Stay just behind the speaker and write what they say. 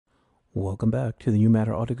Welcome back to the You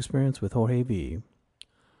Matter Audio Experience with Jorge V.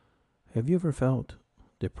 Have you ever felt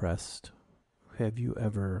depressed? Have you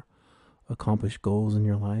ever accomplished goals in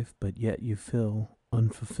your life, but yet you feel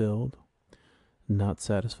unfulfilled, not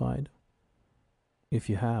satisfied? If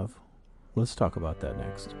you have, let's talk about that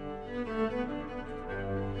next.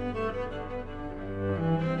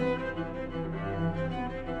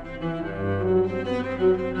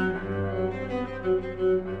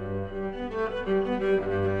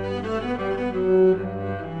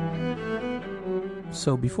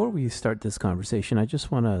 So before we start this conversation, I just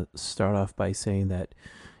want to start off by saying that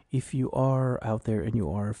if you are out there and you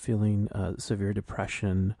are feeling severe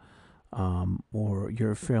depression, or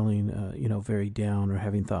you're feeling, very down or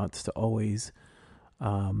having thoughts to always,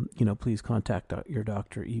 please contact your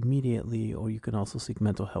doctor immediately, or you can also seek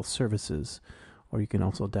mental health services, or you can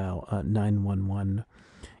also dial 911.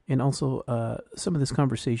 And also, some of this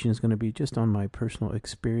conversation is going to be just on my personal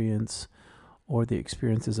experience or the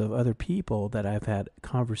experiences of other people that I've had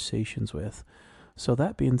conversations with. So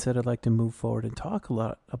that being said, I'd like to move forward and talk a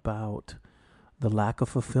lot about the lack of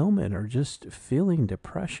fulfillment or just feeling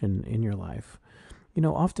depression in your life.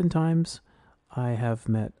 Oftentimes I have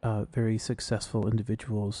met very successful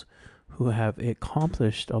individuals who have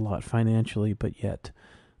accomplished a lot financially, but yet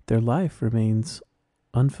their life remains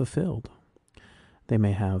unfulfilled. They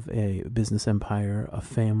may have a business empire, a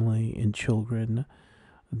family, and children.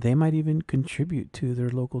 They might even contribute to their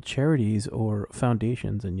local charities or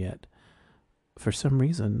foundations, and yet, for some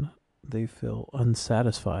reason, they feel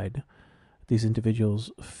unsatisfied. These individuals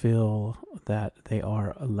feel that they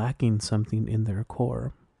are lacking something in their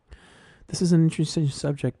core. This is an interesting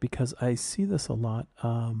subject because I see this a lot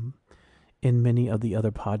in many of the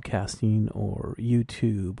other podcasting or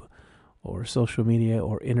YouTube or social media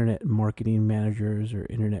or internet marketing managers or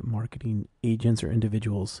internet marketing agents or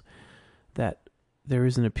individuals, that there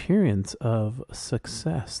is an appearance of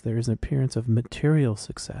success. There is an appearance of material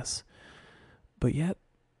success. But yet,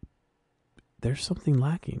 there's something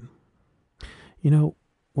lacking.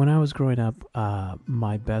 When I was growing up,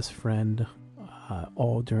 my best friend,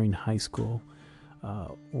 all during high school,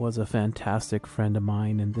 was a fantastic friend of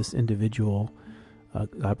mine. And this individual,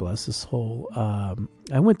 God bless his soul,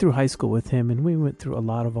 I went through high school with him, and we went through a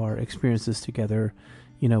lot of our experiences together.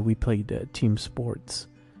 We played team sports.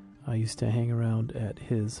 I used to hang around at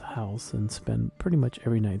his house and spend pretty much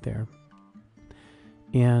every night there.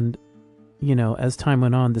 And, as time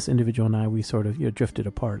went on, this individual and I, we sort of drifted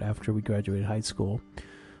apart after we graduated high school.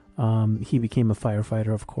 He became a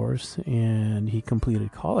firefighter, of course, and he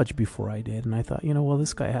completed college before I did. And I thought,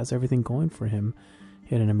 this guy has everything going for him.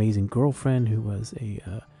 He had an amazing girlfriend who was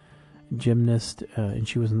a gymnast, and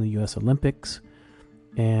she was in the U.S. Olympics.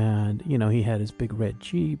 And, he had his big red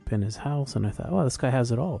Jeep and his house, and I thought, oh, this guy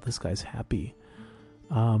has it all. This guy's happy.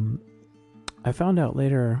 I found out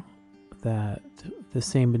later that the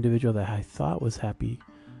same individual that I thought was happy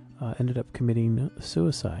ended up committing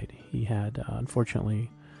suicide. He had,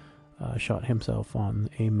 unfortunately, shot himself on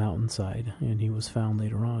a mountainside, and he was found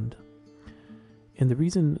later on. And the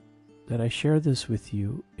reason that I share this with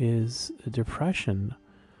you is depression,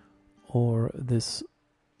 or this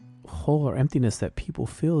hole or emptiness that people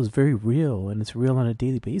feel, is very real, and it's real on a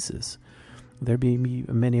daily basis. There may be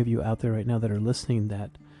many of you out there right now that are listening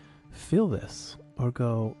that feel this, or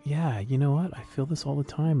go, yeah, you know what, I feel this all the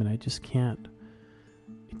time, and I just can't,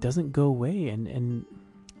 it doesn't go away. And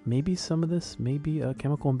maybe some of this may be a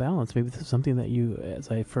chemical imbalance. Maybe this is something that you,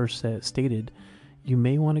 as I first stated, you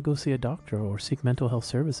may want to go see a doctor or seek mental health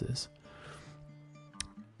services.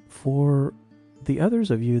 For the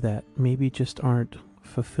others of you that maybe just aren't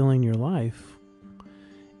fulfilling your life,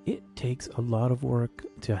 it takes a lot of work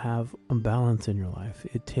to have a balance in your life.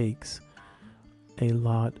 It takes a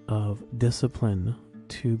lot of discipline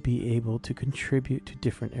to be able to contribute to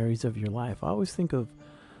different areas of your life. I always think of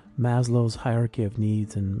Maslow's hierarchy of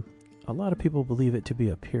needs, and a lot of people believe it to be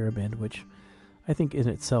a pyramid, which I think in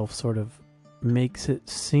itself sort of makes it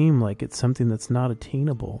seem like it's something that's not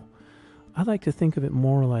attainable. I like to think of it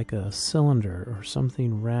more like a cylinder or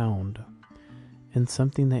something round, and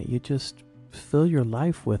something that you just fill your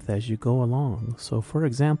life with as you go along. So, for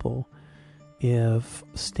example, if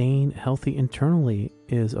staying healthy internally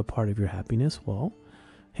is a part of your happiness, well,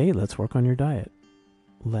 hey, let's work on your diet.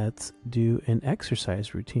 Let's do an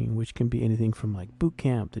exercise routine, which can be anything from like boot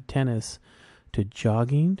camp to tennis to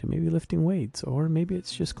jogging to maybe lifting weights, or maybe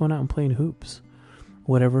it's just going out and playing hoops.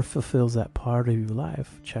 Whatever fulfills that part of your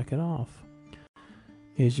life, check it off.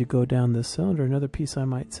 As you go down this cylinder, another piece I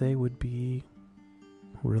might say would be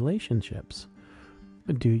relationships.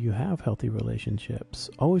 Do you have healthy relationships?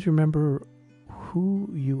 Always remember who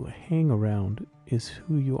you hang around is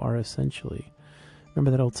who you are essentially.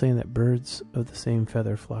 Remember that old saying that birds of the same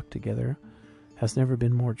feather flock together? Has never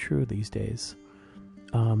been more true these days.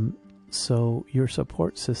 So your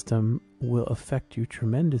support system will affect you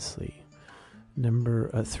tremendously. Number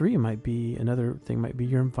 3 another thing might be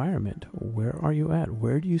your environment. Where are you at?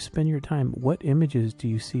 Where do you spend your time? What images do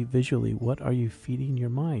you see visually? What are you feeding your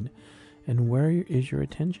mind? And where is your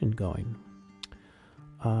attention going?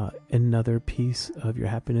 Another piece of your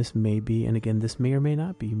happiness may be, and again, this may or may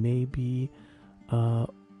not be,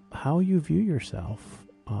 how you view yourself.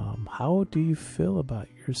 How do you feel about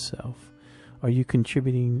yourself? Are you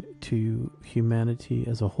contributing to humanity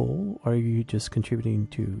as a whole, or are you just contributing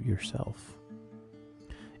to yourself?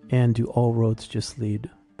 And do all roads just lead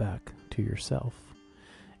back to yourself?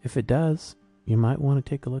 If it does, you might want to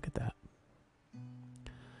take a look at that.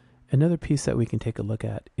 Another piece that we can take a look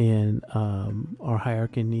at in our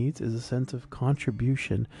hierarchy of needs is a sense of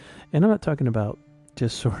contribution. And I'm not talking about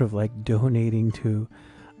just sort of like donating to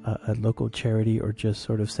a local charity, or just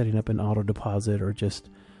sort of setting up an auto deposit, or just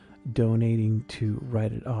donating to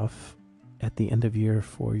write it off at the end of year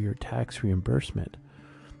for your tax reimbursement.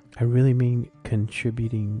 I really mean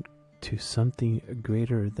contributing to something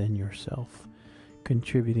greater than yourself,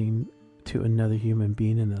 contributing to another human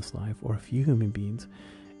being in this life, or a few human beings.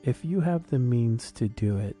 If you have the means to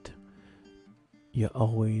do it, you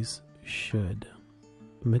always should.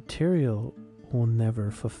 Material will never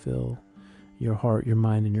fulfill your heart, your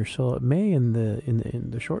mind, and your soul. It may in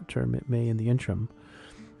the short term, it may in the interim,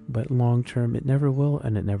 but long term it never will,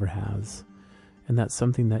 and it never has. And that's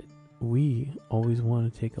something that we always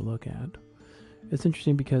want to take a look at. It's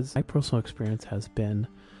interesting because my personal experience has been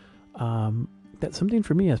that something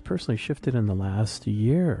for me has personally shifted in the last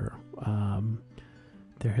year.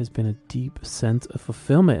 There has been a deep sense of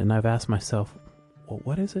fulfillment, and I've asked myself, well,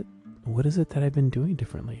 what is it? What is it that I've been doing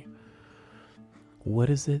differently?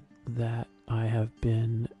 What is it that I have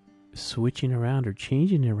been switching around or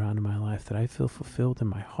changing around in my life that I feel fulfilled in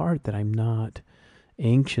my heart, that I'm not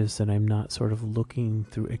anxious, that I'm not sort of looking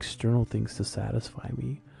through external things to satisfy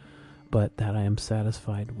me, but that I am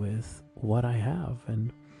satisfied with what I have?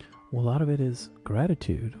 And a lot of it is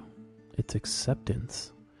gratitude. It's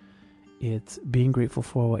acceptance. It's being grateful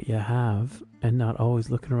for what you have and not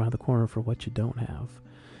always looking around the corner for what you don't have.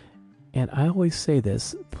 And I always say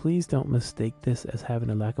this, please don't mistake this as having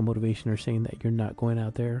a lack of motivation or saying that you're not going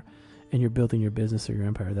out there and you're building your business or your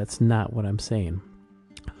empire. That's not what I'm saying.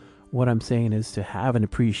 What I'm saying is to have an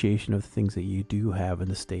appreciation of the things that you do have and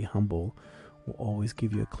to stay humble will always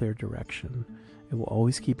give you a clear direction. It will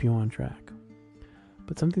always keep you on track.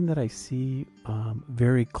 But something that I see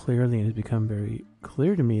very clearly and has become very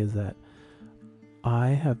clear to me is that I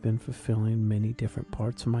have been fulfilling many different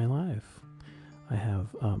parts of my life. I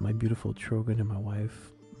have my beautiful children and my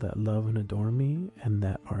wife that love and adore me and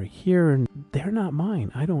that are here, and they're not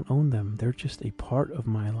mine. I don't own them. They're just a part of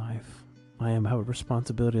my life. I have a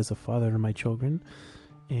responsibility as a father to my children,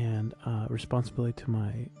 and responsibility to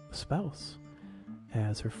my spouse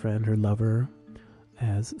as her friend, her lover,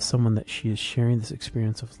 as someone that she is sharing this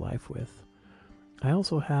experience of life with. I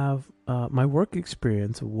also have my work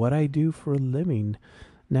experience, what I do for a living.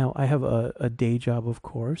 Now, I have a day job, of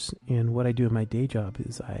course, and what I do in my day job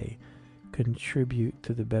is I contribute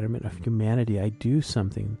to the betterment of humanity. I do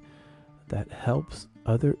something that helps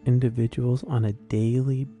other individuals on a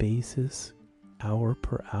daily basis, hour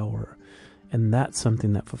per hour. And that's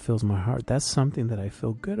something that fulfills my heart. That's something that I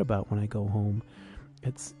feel good about when I go home.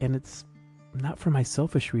 It's not for my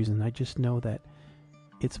selfish reason. I just know that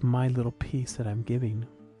it's my little piece that I'm giving.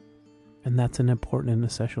 And that's an important and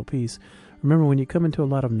essential piece. Remember, when you come into a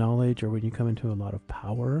lot of knowledge, or when you come into a lot of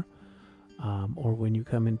power, or when you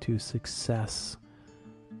come into success,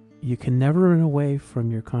 you can never run away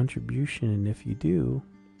from your contribution. And if you do,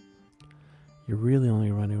 you're really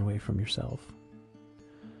only running away from yourself.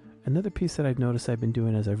 Another piece that I've noticed I've been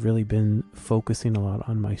doing is I've really been focusing a lot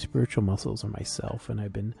on my spiritual muscles or myself. And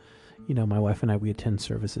I've been, my wife and I, we attend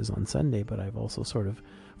services on Sunday, but I've also sort of,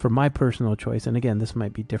 for my personal choice, and again, this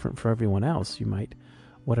might be different for everyone else. You might,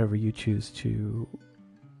 whatever you choose to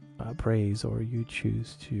praise or you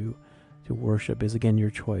choose to worship is, again, your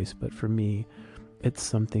choice. But for me, it's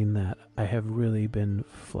something that I have really been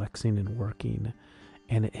flexing and working.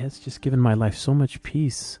 And it has just given my life so much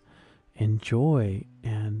peace and joy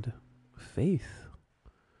and faith.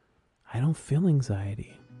 I don't feel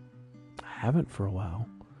anxiety. I haven't for a while.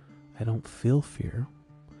 I don't feel fear.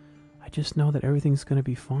 I just know that everything's going to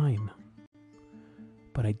be fine.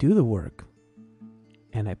 But I do the work,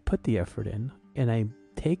 and I put the effort in, and I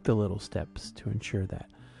take the little steps to ensure that.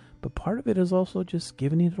 But part of it is also just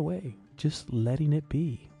giving it away. just letting it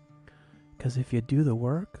be. Because if you do the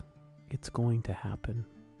work, it's going to happen.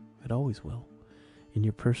 It always will. In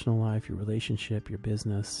your personal life, your relationship, your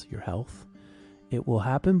business, your health, it will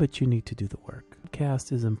happen, but you need to do the work.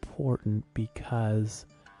 Podcast is important because,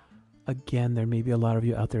 again, there may be a lot of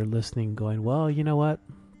you out there listening going, well, you know what?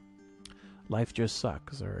 Life just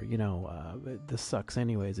sucks, or, this sucks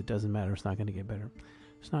anyways. It doesn't matter. It's not going to get better.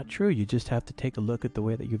 It's not true. You just have to take a look at the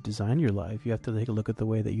way that you've designed your life. You have to take a look at the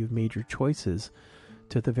way that you've made your choices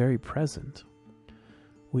to the very present.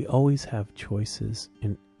 We always have choices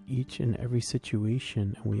in each and every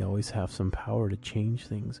situation, and we always have some power to change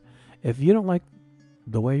things. If you don't like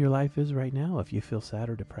the way your life is right now, if you feel sad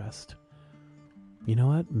or depressed, you know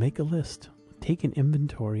what? Make a list. Take an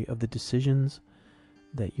inventory of the decisions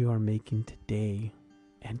that you are making today,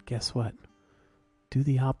 and guess what? Do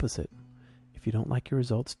the opposite. If you don't like your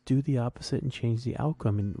results, do the opposite and change the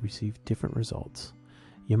outcome and receive different results.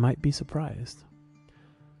 You might be surprised.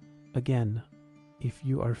 Again, if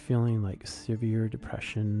you are feeling like severe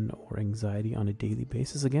depression or anxiety on a daily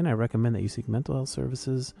basis, again, I recommend that you seek mental health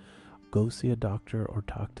services, go see a doctor, or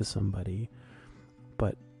talk to somebody.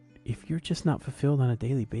 But if you're just not fulfilled on a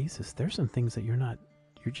daily basis, there's some things that you're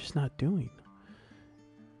just not doing.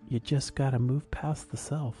 You just got to move past the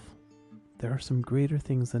self. There are some greater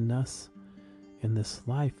things than us in this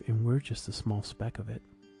life, and we're just a small speck of it.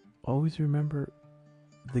 Always remember,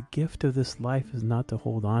 the gift of this life is not to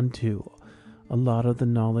hold on to. A lot of the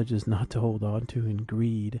knowledge is not to hold on to in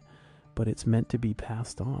greed, but it's meant to be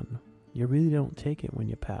passed on. You really don't take it when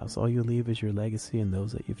you pass. All you leave is your legacy and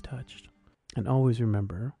those that you've touched. And always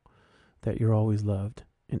remember that you're always loved,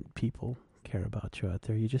 and people care about you out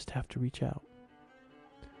there. You just have to reach out.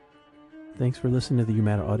 Thanks for listening to the You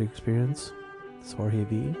Matter audio experience. It's Jorge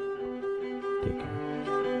V. Take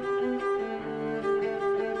care.